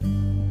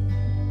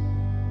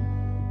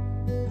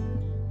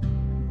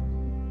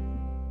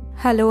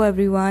Hello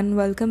everyone,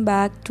 welcome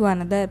back to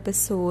another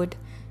episode.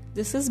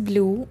 This is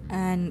Blue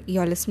and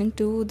you're listening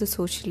to The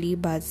Socially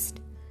Buzzed.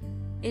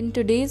 In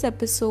today's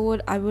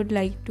episode, I would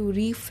like to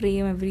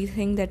reframe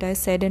everything that I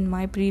said in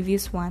my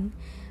previous one.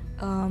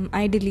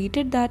 I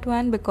deleted that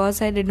one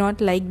because I did not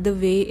like the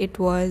way it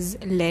was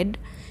led.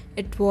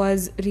 It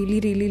was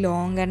really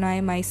long, and I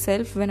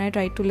myself, when I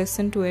tried to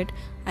listen to it,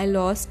 I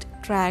lost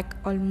track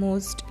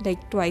almost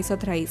like twice or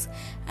thrice.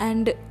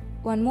 And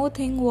one more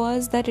thing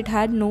was that it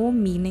had no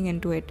meaning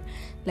into it.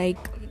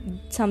 Like,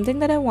 something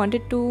that I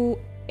wanted to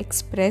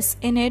express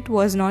in it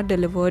was not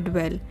delivered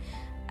well.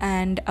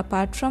 And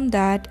apart from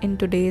that, in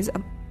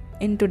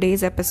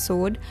today's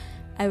episode,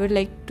 I would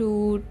like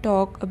to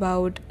talk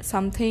about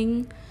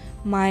something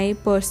my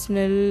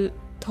personal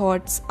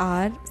thoughts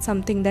are,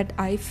 something that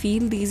I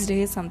feel these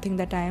days, something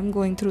that I am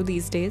going through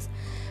these days.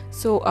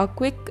 So a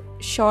quick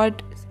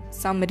short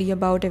summary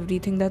about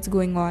everything that's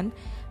going on.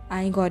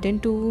 I got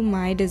into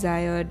my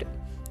desired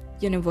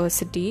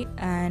university,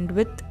 and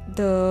with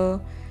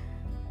the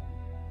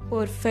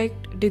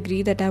perfect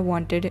degree that I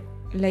wanted,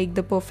 like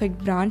the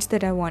perfect branch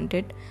that I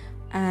wanted,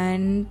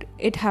 and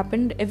it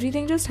happened,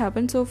 everything just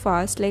happened so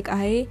fast. Like,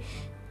 I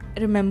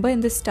remember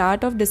in the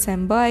start of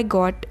December I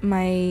got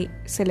my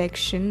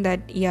selection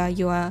that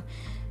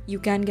you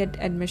can get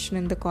admission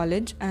in the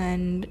college,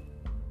 and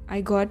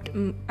I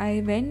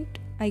went,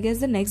 I guess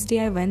the next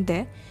day I went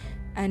there,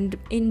 and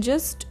in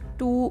just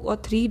 2 or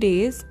 3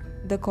 days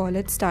the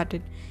college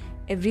started.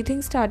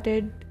 Everything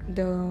started,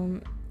 the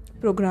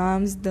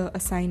programs, the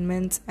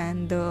assignments,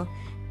 and the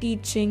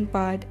teaching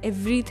part,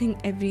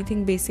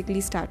 everything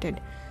basically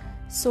started.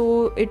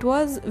 So it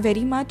was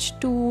very much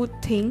to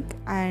think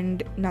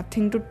and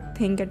nothing to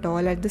think at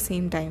all at the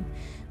same time.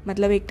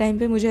 मतलब एक time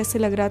पे मुझे ऐसे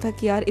लग रहा था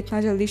कि यार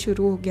इतना जल्दी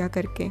शुरू हो गया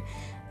करके,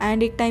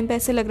 एंड एक टाइम पे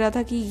ऐसे लग रहा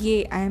था कि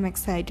ये I am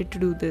excited to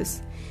do this.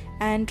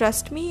 And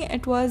trust me,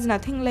 it was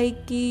nothing like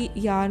कि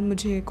यार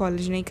मुझे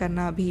कॉलेज नहीं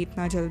करना अभी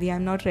इतना जल्दी, आई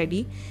एम नॉट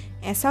रेडी,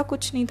 ऐसा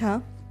कुछ नहीं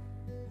था.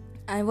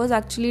 I was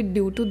actually,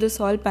 due to this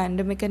all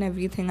pandemic and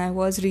everything, I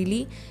was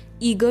really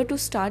eager to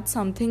start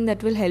something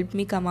that will help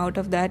me come out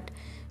of that,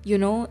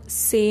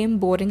 same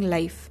boring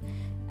life.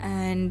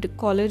 And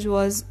college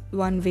was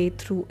one way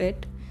through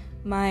it.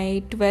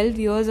 My 12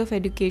 years of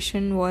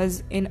education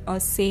was in a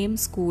same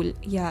school.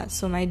 Yeah,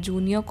 so my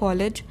junior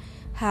college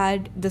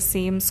had the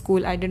same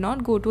school. I did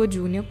not go to a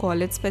junior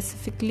college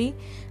specifically.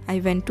 I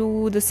went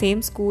to the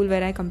same school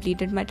where I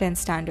completed my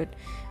 10th standard.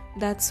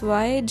 That's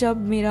why जब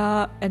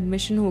मेरा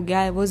admission हो गया,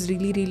 I was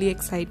really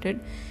excited,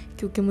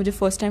 क्योंकि मुझे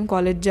first time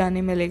college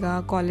जाने मिलेगा,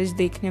 college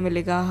देखने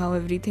मिलेगा, हाउ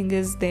एवरीथिंग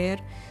इज़ देयर.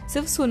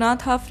 सिर्फ सुना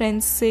था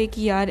फ्रेंड्स से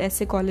कि यार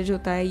ऐसे कॉलेज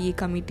होता है, ये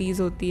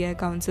कमिटीज़ होती है,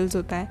 काउंसिल्स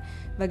होता है,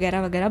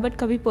 वगैरह वगैरह, बट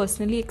कभी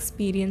पर्सनली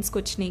एक्सपीरियंस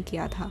कुछ नहीं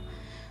किया था.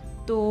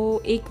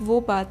 तो एक वो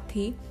बात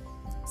थी.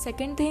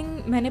 सेकेंड थिंग,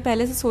 मैंने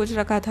पहले से सोच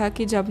रखा था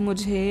कि जब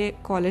मुझे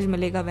कॉलेज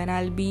मिलेगा, when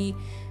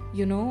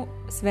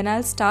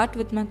I start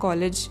with my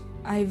college,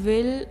 I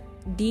will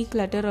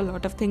declutter a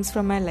lot of things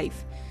from my life.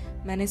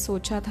 मैंने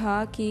सोचा था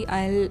कि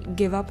I'll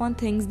give up on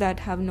things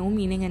that have no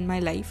meaning in my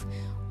life,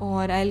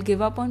 or I'll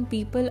give up on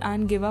people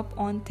and give up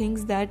on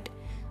things that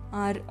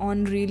are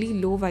on really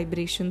low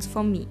vibrations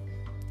for me.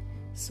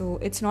 So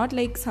it's not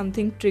like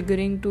something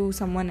triggering to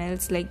someone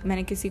else, like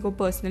मैंने किसी को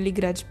personally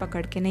grudge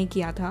पकड़ के नहीं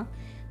किया था,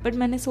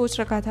 but मैंने सोच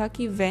रखा था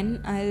कि when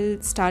I'll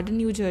start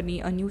a new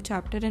journey, a new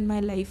chapter in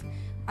my life,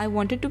 I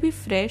wanted to be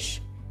fresh,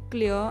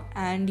 clear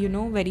and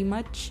very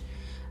much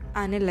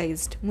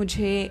analysed.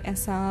 मुझे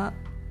ऐसा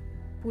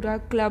पूरा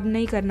क्लब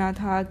नहीं करना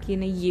था कि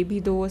नहीं ये भी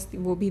दोस्त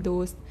वो भी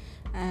दोस्त,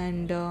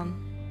 एंड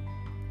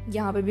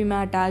यहाँ पे भी मैं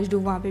अटैच्ड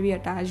हूँ, वहाँ पे भी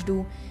अटैच्ड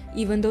हूँ,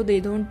 even though they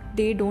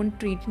don't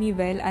treat me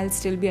well, I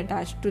still be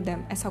attached to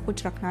them. ऐसा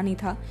कुछ रखना नहीं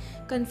था,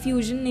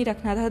 कन्फ्यूजन नहीं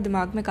रखना था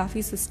दिमाग में,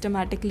 काफ़ी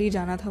सिस्टमैटिकली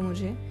जाना था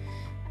मुझे.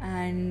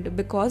 And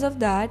because of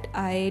that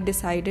I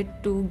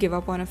decided to give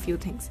up on a few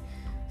things.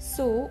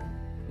 So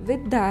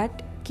with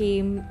that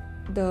came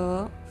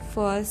the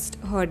first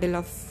hurdle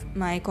of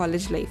my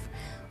college life,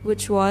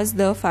 which was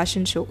the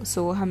fashion show.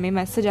 So हमें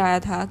message आया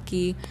था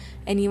कि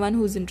anyone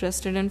who's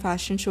interested in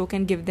fashion show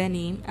can give their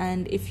name,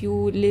 and if you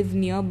live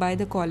nearby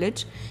the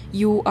college,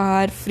 you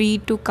are free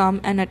to come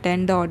and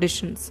attend the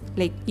auditions.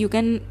 Like, you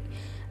can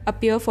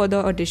appear for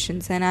the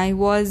auditions. And I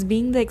was,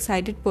 being the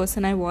excited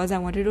person I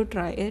wanted to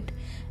try it,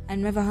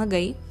 and मैं वहाँ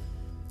गई.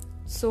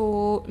 So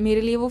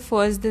मेरे लिए वो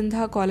first दिन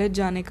था college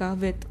जाने का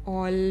with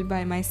all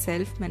by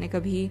myself. मैंने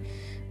कभी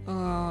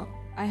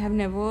I have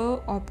never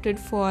opted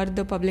for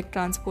the public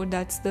transport,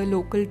 that's the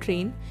local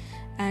train,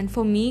 and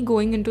for me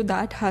going into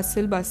that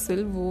hustle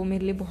bustle, वो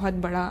मेरे लिए बहुत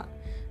बड़ा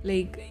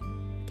like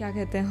क्या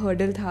कहते हैं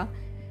hurdle था,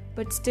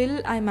 but still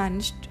I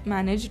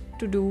managed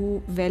to do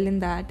well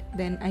in that.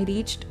 Then I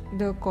reached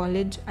the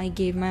college, I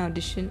gave my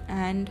audition,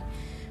 and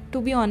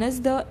to be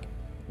honest,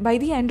 by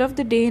the end of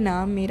the day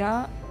ना मेरा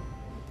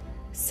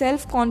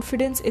सेल्फ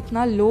कॉन्फिडेंस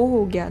इतना लो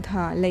हो गया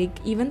था. Like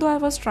even though I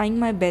was trying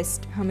my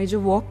best, हमें जो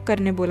walk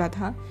करने बोला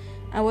था,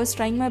 I was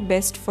trying my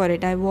best for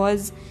it, I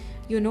was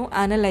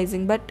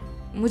analysing, but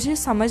मुझे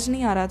समझ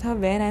नहीं आ रहा था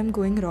where I am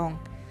going wrong.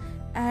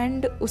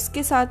 And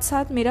उसके साथ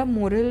साथ मेरा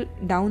मोरल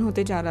डाउन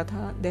होते जा रहा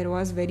था. There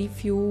was very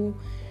few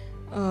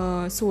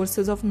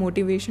sources of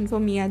motivation for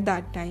me at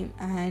that time.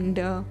 And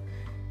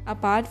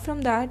apart from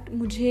that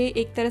मुझे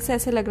एक तरह से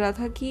ऐसे लग रहा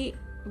था कि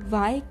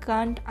why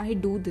can't I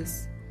do this,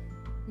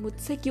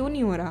 मुझसे क्यों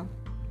नहीं हो रहा.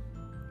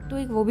 तो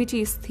एक वो भी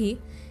चीज़ थी.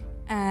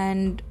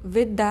 And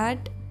with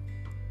that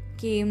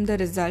came the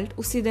result.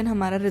 उसी दिन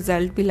हमारा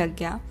रिज़ल्ट भी लग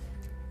गया.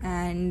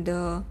 And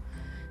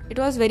it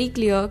was very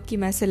clear कि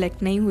मैं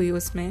सेलेक्ट नहीं हुई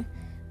उसमें.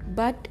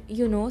 But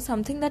you know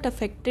something that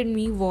affected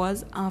me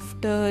was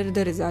after the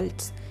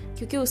results,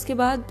 क्योंकि उसके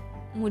बाद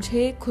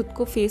मुझे खुद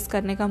को फेस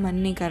करने का मन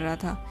नहीं कर रहा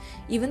था.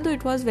 Even though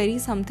it was very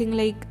something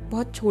like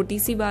बहुत छोटी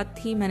सी बात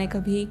थी. मैंने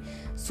कभी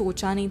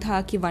सोचा नहीं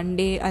था कि one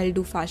day I will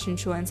do fashion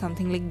show and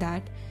something like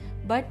that.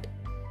 But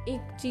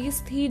एक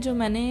चीज़ थी जो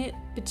मैंने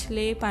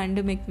पिछले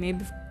पैंडमिक में,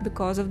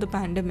 because of the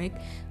pandemic,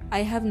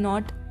 I have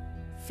not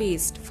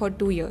faced for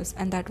 2 years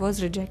and that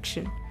was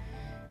rejection.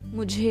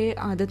 मुझे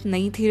आदत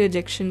नहीं थी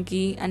रिजेक्शन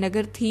की. एंड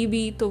अगर थी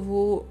भी तो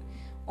वो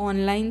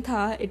ऑनलाइन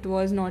था. It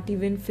was not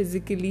even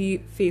physically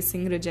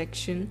facing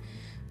rejection.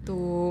 तो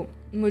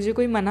मुझे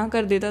कोई मना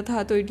कर देता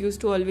था तो it use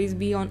to always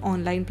be on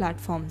online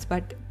platforms.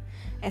 But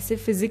ऐसे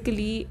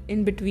physically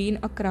in between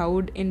a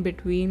crowd, in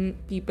between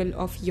people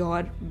of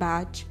your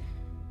batch,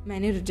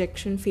 मैंने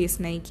रिजेक्शन फेस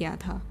नहीं किया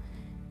था.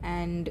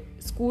 एंड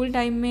स्कूल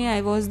टाइम में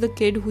I was the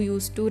kid who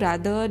use to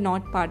rather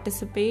not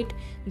participate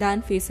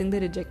than facing the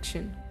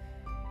rejection.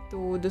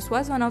 तो this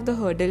was one of the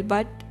hurdle.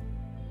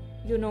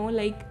 But you know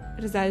like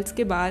results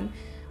के बाद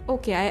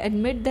okay, I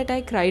admit that I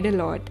cried a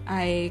lot.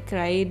 I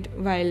cried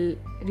while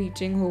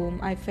reaching home.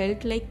 I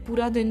felt like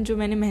पूरा दिन जो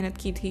मैंने मेहनत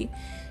की थी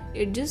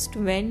it just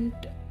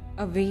went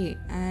away.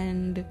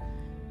 and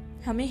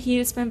हमें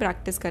heels में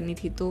प्रैक्टिस करनी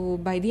थी. तो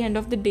by the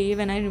end of the day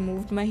when I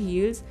removed my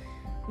heels,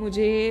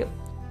 मुझे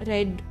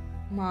red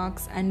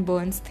marks and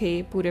burns थे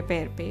पूरे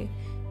पैर पे.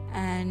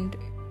 and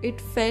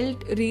it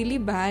felt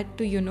really bad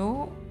to you know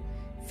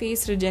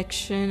face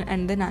rejection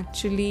and then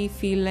actually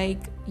feel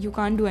like you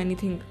can't do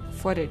anything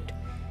for it.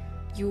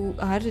 You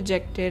are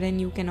rejected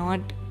and you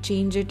cannot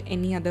change it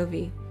any other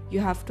way.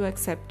 You have to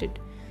accept it.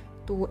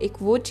 तो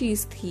एक वो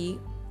चीज़ थी.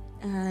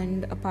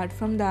 and apart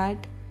from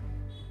that,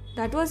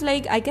 that was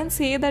like I can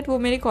say that वो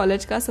मेरे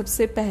college का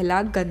सबसे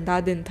पहला गंदा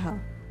दिन था.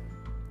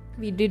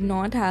 We did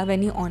not have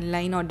any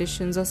online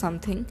auditions or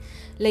something.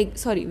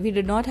 We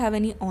did not have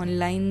any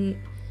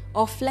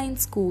offline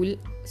school.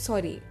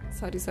 Sorry.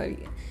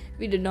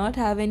 We did not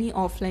have any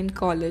offline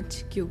college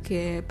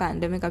क्योंकि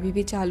pandemic अभी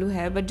भी चालू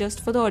है. But just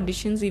for the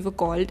auditions we were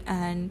called.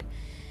 And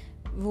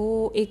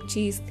वो एक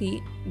चीज़ थी.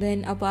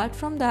 Then apart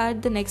from that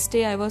the next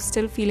day I was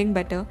still feeling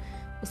better.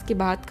 उसके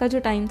बाद का जो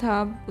टाइम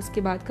था,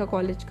 उसके बाद का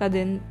कॉलेज का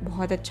दिन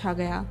बहुत अच्छा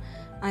गया.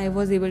 I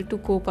was able to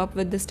cope up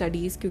with the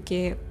studies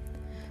क्योंकि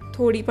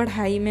थोड़ी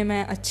पढ़ाई में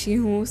मैं अच्छी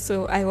हूँ.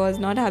 So I was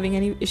not having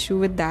any issue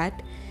with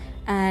that.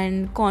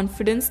 And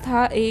confidence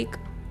था एक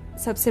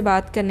सबसे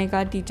बात करने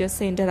का, टीचर्स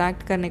से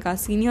इंटरैक्ट करने का,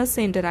 सीनियर्स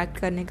से इंटरैक्ट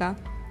करने का.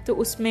 तो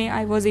उसमें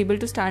I was able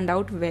to stand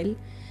out well.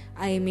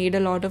 I made a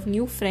lot of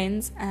new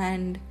friends.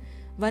 And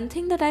one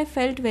thing that I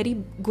felt very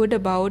good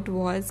about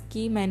was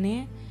कि मैंने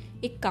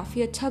एक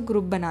काफ़ी अच्छा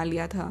ग्रुप बना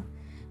लिया था.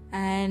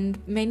 And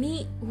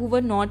many who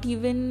were not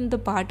even the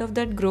part of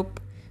that group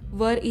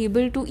were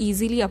able to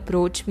easily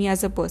approach me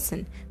as a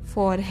person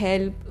for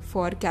help,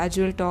 for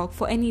casual talk,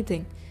 for any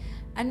thing.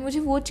 And मुझे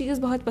वो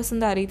चीज़ बहुत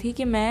पसंद आ रही थी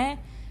कि मैं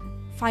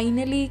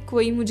फाइनली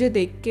कोई मुझे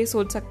देख के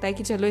सोच सकता है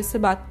कि चलो इससे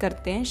बात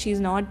करते हैं. शी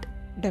इज़ नॉट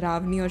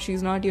डरावनी और she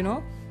is not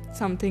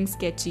something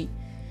sketchy.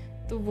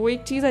 तो वो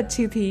एक चीज़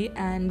अच्छी थी.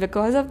 And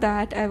because of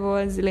that I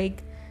was like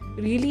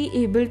really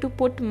able to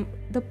put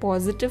the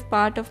positive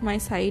part of my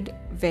side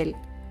well.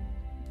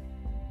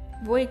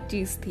 वो एक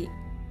चीज़ थी.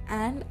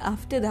 एंड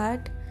आफ्टर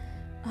दैट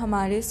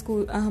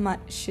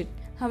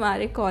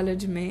हमारे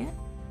कॉलेज में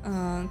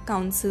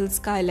काउंसिल्स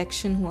का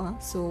इलेक्शन हुआ.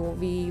 So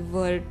we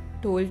were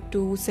told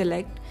to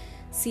select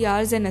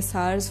CRs and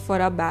SRs for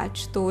our batch.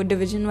 तो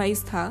division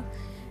wise था.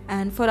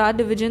 And for our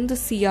division the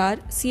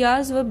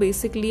CRs were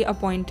basically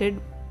appointed,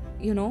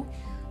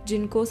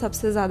 जिनको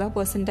सबसे ज़्यादा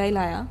percentile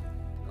आया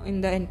in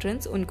the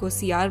entrance उनको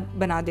CR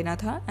बना देना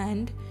था.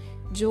 and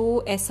जो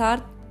SR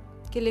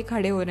के लिए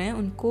खड़े हो रहे हैं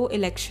उनको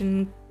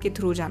election के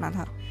थ्रू जाना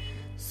था.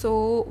 So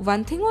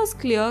one thing was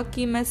clear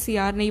कि मैं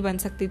CR नहीं बन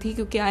सकती थी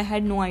क्योंकि I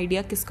had no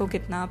idea किसको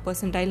कितना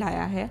percentile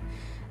आया है.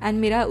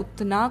 and मेरा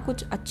उतना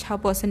कुछ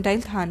अच्छा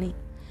percentile था नहीं.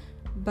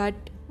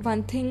 But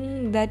one thing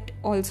that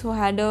also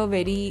had a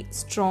very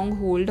strong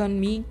hold on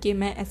me कि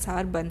मैं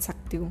SR बन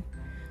सकती हूँ.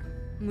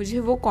 मुझे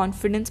वो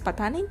कॉन्फिडेंस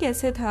पता नहीं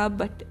कैसे था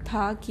बट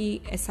था कि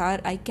SR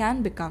I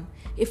can become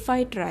if I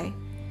try.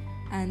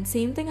 And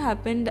same thing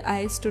happened. I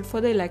stood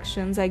for the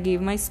elections. I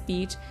gave my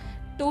speech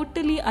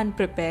totally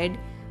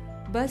unprepared.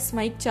 बस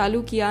माइक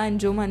चालू किया and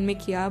जो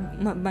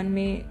मन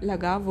में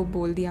लगा वो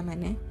बोल दिया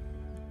मैंने.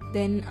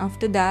 Then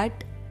after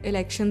that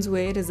elections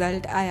हुए,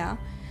 result आया.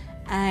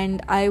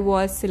 And I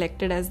was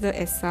selected as the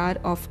SR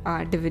of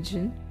our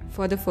division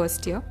for the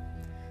first year.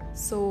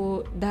 So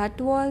that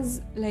was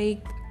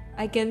like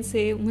I can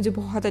say मुझे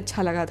बहुत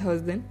अच्छा लगा था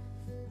उस दिन.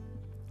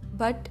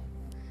 But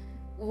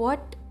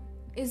what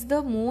is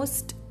the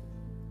most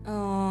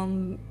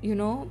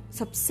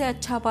सबसे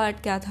अच्छा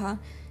पार्ट क्या था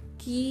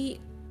कि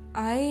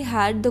आई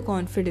हैड द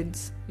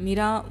कॉन्फिडेंस.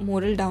 मेरा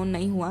मोरल डाउन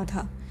नहीं हुआ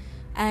था.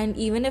 And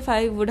even if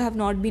I would have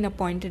not been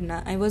appointed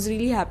ना, आई वॉज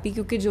रियली हैप्पी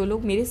क्योंकि जो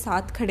लोग मेरे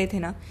साथ खड़े थे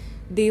ना,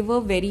 they were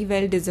very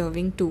well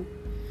deserving too.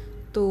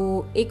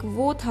 तो एक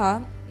वो था,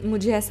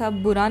 मुझे ऐसा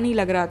बुरा नहीं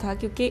लग रहा था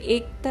क्योंकि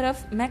एक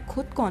तरफ मैं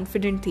खुद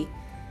कॉन्फिडेंट थी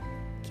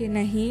कि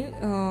नहीं,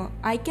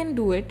 I can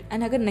do it.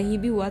 And अगर नहीं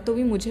भी हुआ तो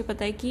भी मुझे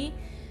पता है कि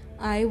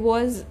आई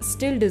वॉज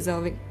स्टिल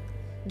डिजर्विंग.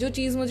 जो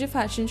चीज़ मुझे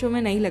फैशन शो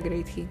में नहीं लग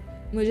रही थी,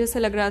 मुझे ऐसा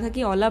लग रहा था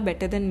कि all are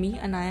better than me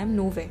and I am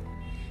no way,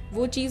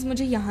 वो चीज़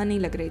मुझे यहाँ नहीं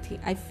लग रही थी.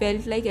 I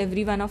felt like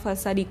every one of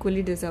us are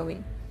equally deserving.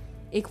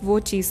 एक वो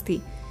चीज़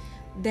थी.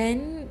 Then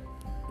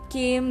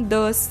came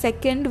the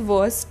second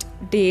worst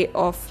day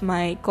of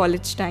my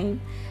college time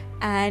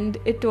and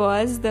it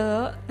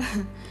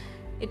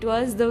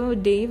was the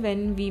day when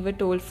we were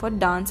told for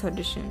dance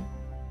audition.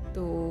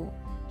 तो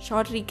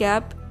short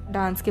recap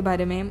dance के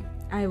बारे में.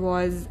 I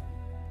was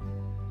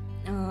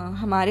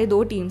हमारे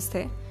 2 teams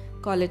थे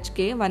कॉलेज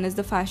के. One is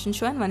the fashion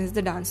show and one is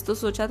the dance. तो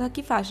सोचा था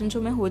कि फैशन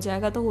शो में हो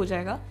जाएगा तो हो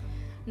जाएगा,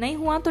 नहीं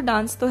हुआ तो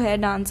डांस तो है.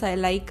 Dance I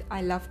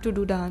love to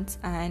do dance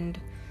and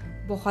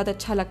बहुत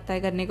अच्छा लगता है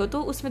करने को,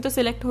 तो उसमें तो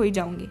सिलेक्ट हो ही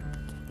जाऊँगी.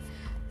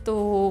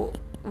 तो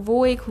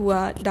वो एक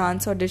हुआ.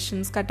 डांस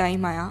ऑडिशंस का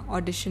टाइम आया.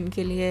 ऑडिशन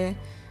के लिए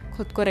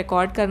खुद को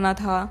रिकॉर्ड करना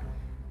था.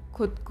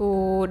 खुद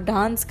को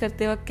डांस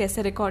करते वक्त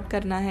कैसे रिकॉर्ड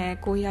करना है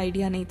कोई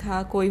आइडिया नहीं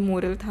था, कोई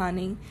मोरल था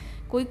नहीं,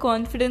 कोई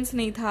कॉन्फिडेंस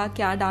नहीं था.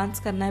 क्या डांस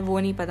करना है वो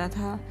नहीं पता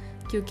था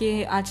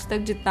क्योंकि आज तक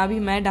जितना भी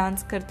मैं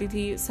डांस करती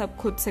थी सब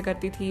खुद से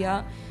करती थी,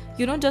 या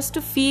just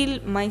to feel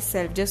my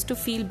self, just to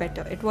feel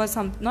better. It was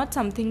not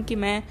something कि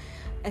मैं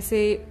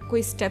ऐसे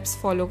कोई स्टेप्स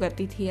फॉलो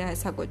करती थी या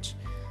ऐसा कुछ.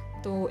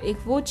 तो एक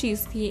वो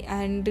चीज़ थी.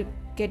 And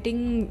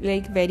getting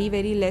like very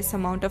very less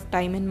amount of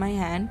time in my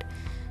hand,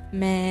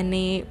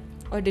 मैंने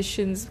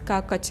ऑडिशंस का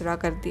कचरा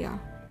कर दिया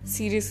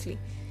seriously.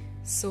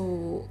 So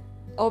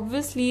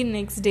obviously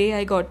next day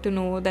I got to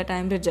know that I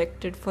am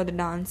rejected for the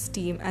dance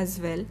team as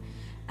well.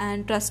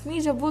 And trust me,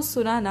 जब वो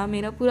सुना ना,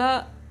 मेरा पूरा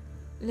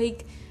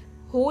like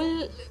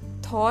whole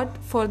thought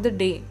for the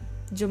day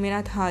जो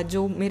मेरा था,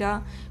 जो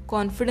मेरा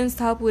कॉन्फिडेंस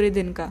था पूरे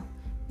दिन का,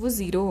 वो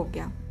ज़ीरो हो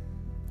गया.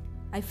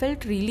 I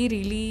felt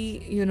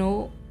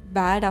really,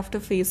 bad after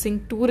facing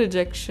 2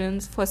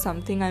 rejections for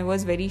something I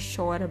was very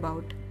sure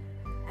about.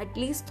 At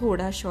least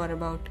थोड़ा sure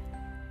about.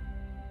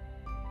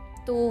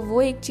 तो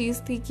वो एक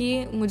चीज़ थी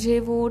कि मुझे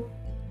वो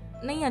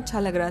नहीं अच्छा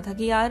लग रहा था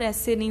कि यार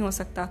ऐसे नहीं हो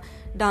सकता.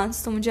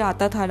 डांस तो मुझे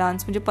आता था,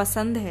 डांस मुझे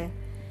पसंद है.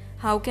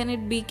 हाउ कैन इट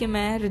बी कि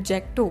मैं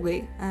रिजेक्ट हो गई.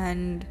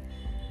 एंड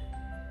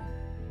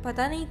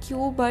पता नहीं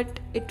क्यों, but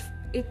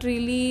it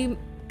really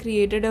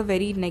created a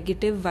very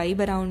negative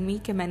vibe around me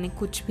कि मैंने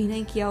कुछ भी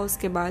नहीं किया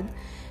उसके बाद.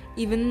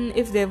 even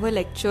if there were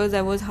lectures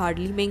I was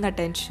hardly paying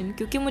attention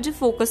क्योंकि मुझे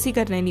फोकस ही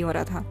करने नहीं हो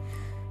रहा था.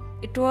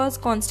 it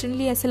was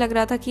constantly ऐसे लग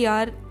रहा था कि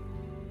यार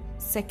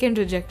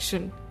second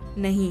rejection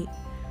नहीं.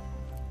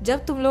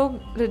 जब तुम लोग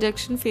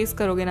rejection face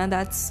करोगे ना,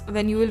 that's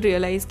when you will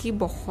realize कि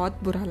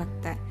बहुत बुरा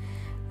लगता है.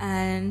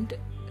 and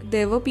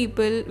there were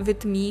people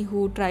with me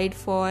who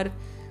tried for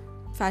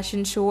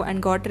fashion show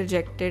and got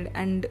rejected,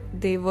 and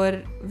they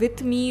were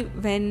with me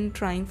when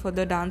trying for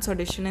the dance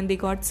audition and they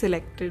got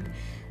selected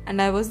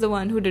and I was the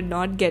one who did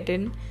not get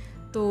in.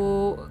 तो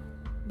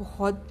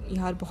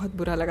बहुत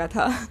बुरा लगा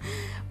था.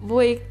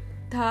 वो एक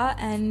था.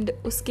 And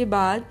उसके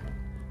बाद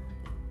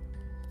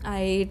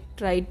I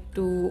tried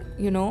to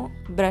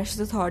brush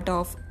the thought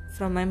off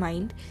from my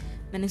mind.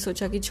 मैंने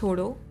सोचा कि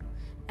छोड़ो,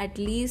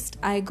 at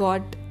least I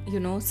got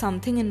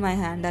something in my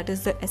hand, that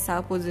is the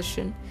SR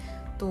position.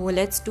 तो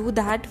let's do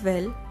that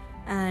well.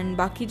 And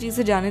बाकी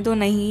चीज़ें जाने तो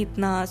नहीं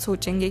इतना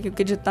सोचेंगे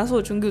क्योंकि जितना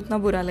सोचूंगी उतना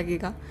बुरा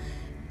लगेगा.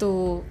 तो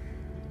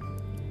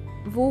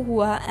वो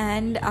हुआ.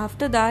 एंड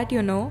आफ्टर दैट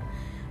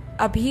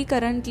अभी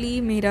करंटली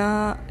मेरा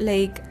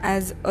like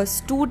as a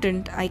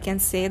student I can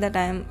say that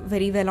I am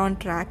very well on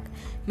track.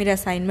 मेरे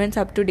असाइनमेंट्स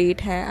अप टू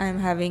डेट है. I am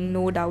having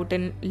no doubt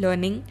in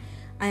learning.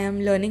 I am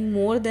learning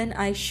more than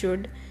I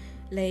should.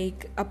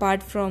 Like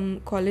apart from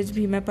college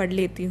भी मैं पढ़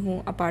लेती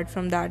हूँ. Apart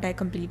from that I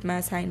complete my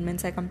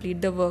assignments, I complete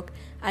the work,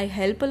 I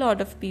help a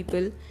lot of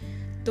people.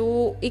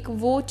 तो एक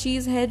वो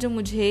चीज़ है जो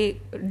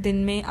मुझे दिन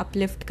में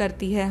अपलिफ्ट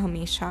करती है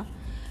हमेशा.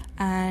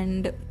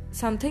 And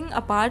something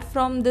apart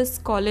from this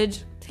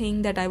college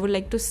thing that I would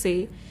like to से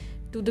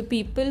to the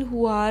people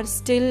who are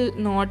still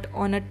not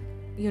on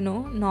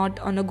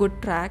a good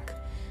track,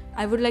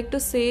 I would like to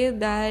say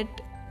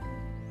that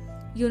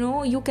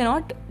you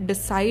cannot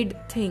decide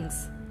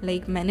things.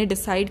 Like मैंने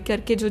decide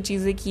करके जो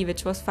चीज़ें की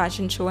which was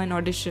fashion show and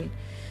audition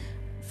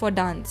for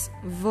dance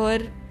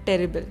were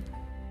terrible.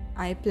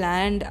 I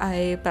planned,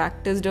 I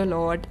practiced a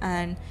lot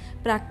and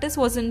practice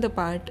wasn't the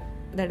part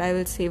that I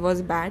will say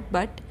was bad,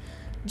 but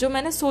जो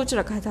मैंने सोच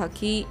रखा था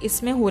कि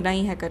इसमें होना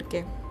ही है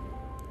करके,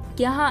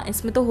 क्या हाँ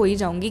इसमें तो हो ही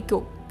जाऊँगी,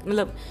 क्यों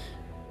मतलब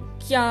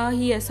क्या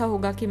ही ऐसा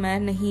होगा कि मैं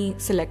नहीं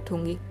सिलेक्ट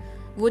होंगी.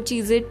 वो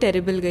चीज़ें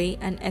टेरिबल गई.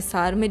 एंड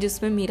SR में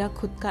जिसमें मेरा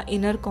खुद का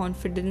इनर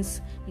कॉन्फिडेंस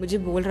मुझे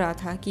बोल रहा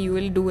था कि you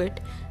will do it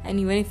and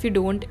even if you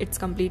don't it's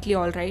completely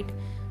all right,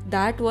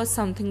 that was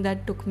something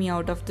that took me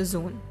out of the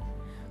zone.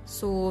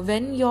 So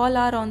when you all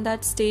are on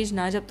that stage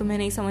ना, जब तुम्हें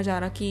नहीं समझ आ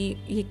रहा कि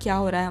ये क्या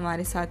हो रहा है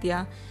हमारे साथ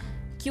या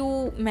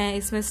क्यों मैं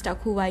इसमें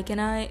स्टक हूँ,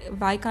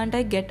 Y can't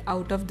I get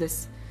out of this,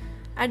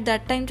 eight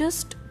that time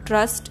just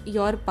trust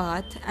your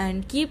path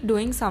and keep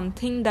doing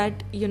something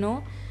that you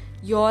know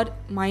your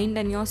mind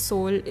and your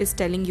soul is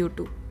telling you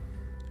to.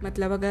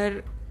 मतलब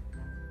अगर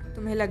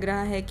तुम्हें लग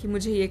रहा है कि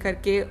मुझे ये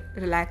करके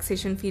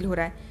रिलैक्सेशन फील हो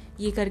रहा है,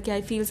 ये करके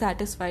आई फील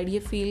सेटिस्फाइड,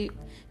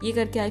 ये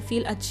करके I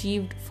feel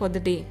achieved for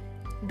the day,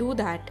 do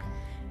that.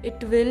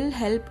 It will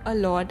help a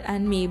lot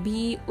and may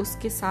be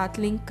उसके साथ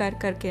लिंक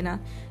करके ना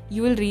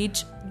you will reach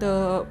the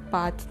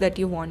path that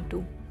you want to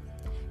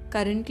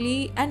currently.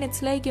 And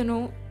it's like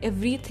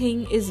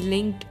everything is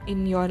linked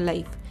in your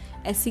life.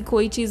 ऐसी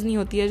कोई चीज़ नहीं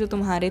होती है जो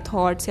तुम्हारे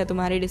थॉट्स या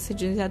तुम्हारे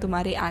डिसीजंस या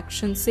तुम्हारे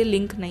एक्शन से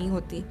लिंक नहीं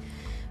होती.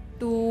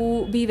 To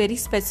be very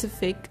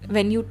specific,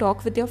 when you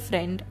talk with your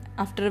friend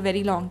after a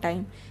very long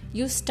time,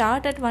 you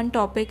start at one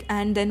topic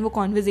and then वो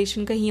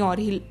conversation कहीं और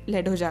ही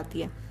लेड हो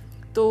जाती है.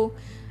 तो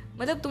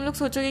मतलब तुम लोग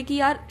सोचोगे कि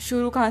यार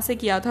शुरू कहाँ से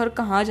किया था और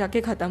कहाँ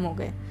जाके ख़त्म हो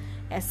गए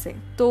ऐसे.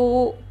 तो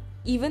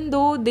even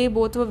though they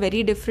both were very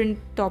different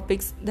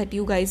topics that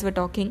you guys were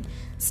talking,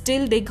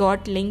 still they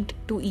got linked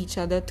to each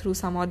other through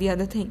some or the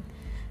other thing.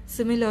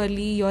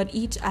 Similarly, your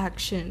each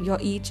action, your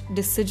each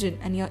decision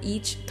and your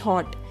each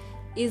thought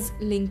is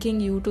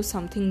linking you to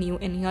something new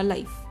in your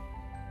life.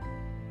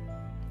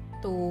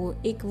 तो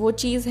एक वो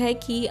चीज़ है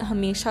कि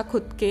हमेशा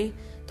खुद के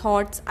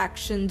thoughts,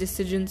 action,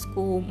 decisions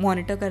को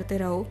monitor करते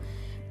रहो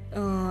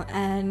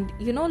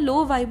and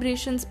low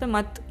vibrations पे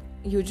मत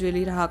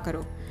usually रहा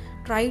करो.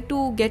 Try to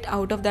get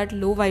out of that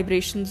low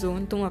vibration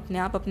zone. तुम अपने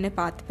आप अपने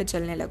पाथ पे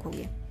चलने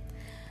लगोगे.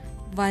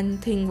 One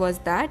thing was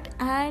that.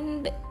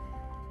 And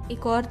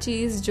एक और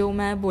चीज़ जो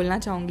मैं बोलना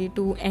चाहूँगी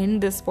to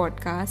end this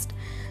podcast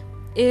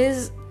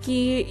is कि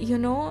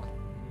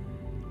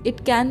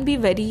it can be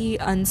very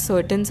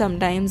uncertain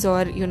sometimes,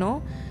 or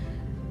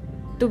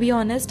to be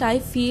honest I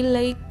feel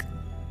like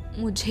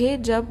मुझे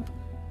जब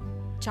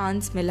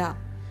चांस मिला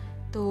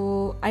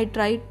तो I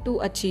tried to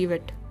achieve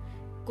it.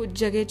 कुछ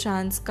जगह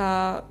चांस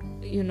का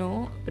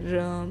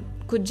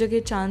कुछ जगह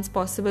चांस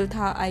पॉसिबल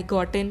था, आई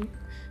गॉट इन,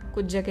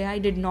 कुछ जगह I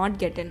did not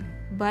get in.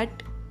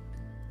 But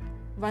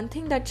one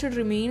thing that should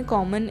remain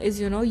common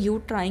is you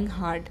trying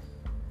hard.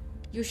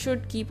 You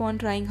should keep on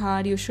trying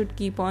hard, you should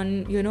keep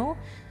on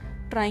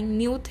trying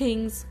new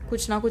things.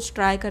 कुछ ना कुछ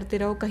try करते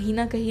रहो, कहीं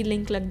ना कहीं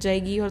लिंक लग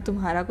जाएगी और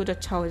तुम्हारा कुछ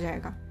अच्छा हो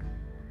जाएगा.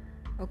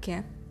 Okay,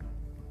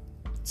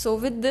 so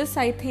with this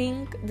I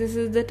think this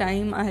is the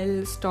time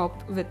I'll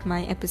stop with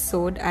my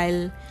episode.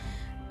 I'll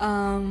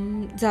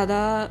ज़्यादा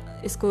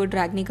इसको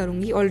ड्रैग नहीं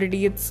करूँगी. Already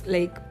it's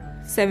like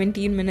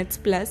 17 minutes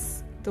plus.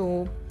 तो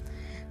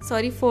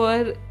sorry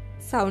for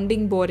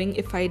sounding boring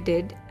if I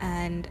did,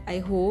 and I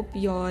hope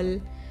y'all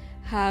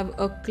have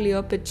a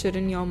clear picture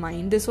in your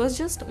mind. This was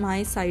just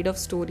my side of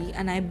story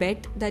and I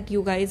bet that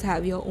you guys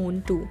have your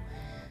own too.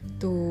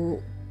 So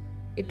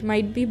it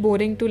might be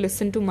boring to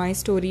listen to my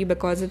story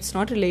because it's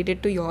not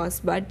related to yours,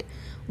 but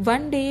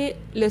one day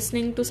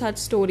listening to such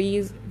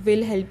stories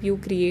will help you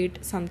create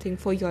something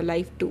for your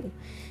life too.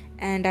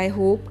 And I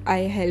hope I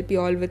help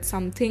you all with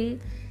something,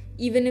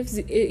 even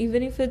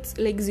if it's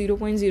like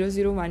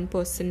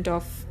 0.001%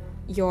 of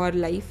your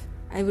life.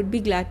 I would be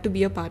glad to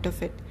be a part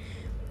of it.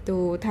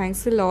 So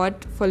thanks a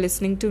lot for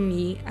listening to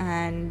me,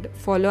 and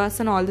follow us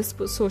on all the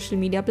social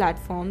media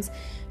platforms.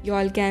 You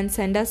all can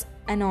send us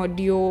an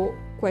audio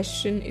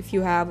question if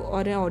you have, or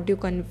an audio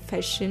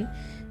confession.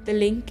 The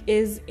link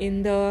is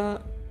in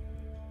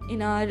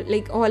our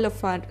like all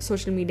of our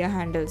social media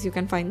handles. You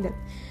can find them.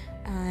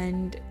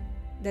 And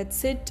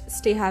that's it.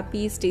 Stay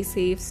happy, stay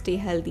safe, stay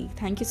healthy.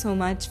 Thank you so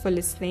much for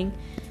listening.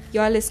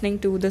 You're listening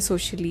to The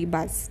Socially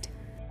Buzzed.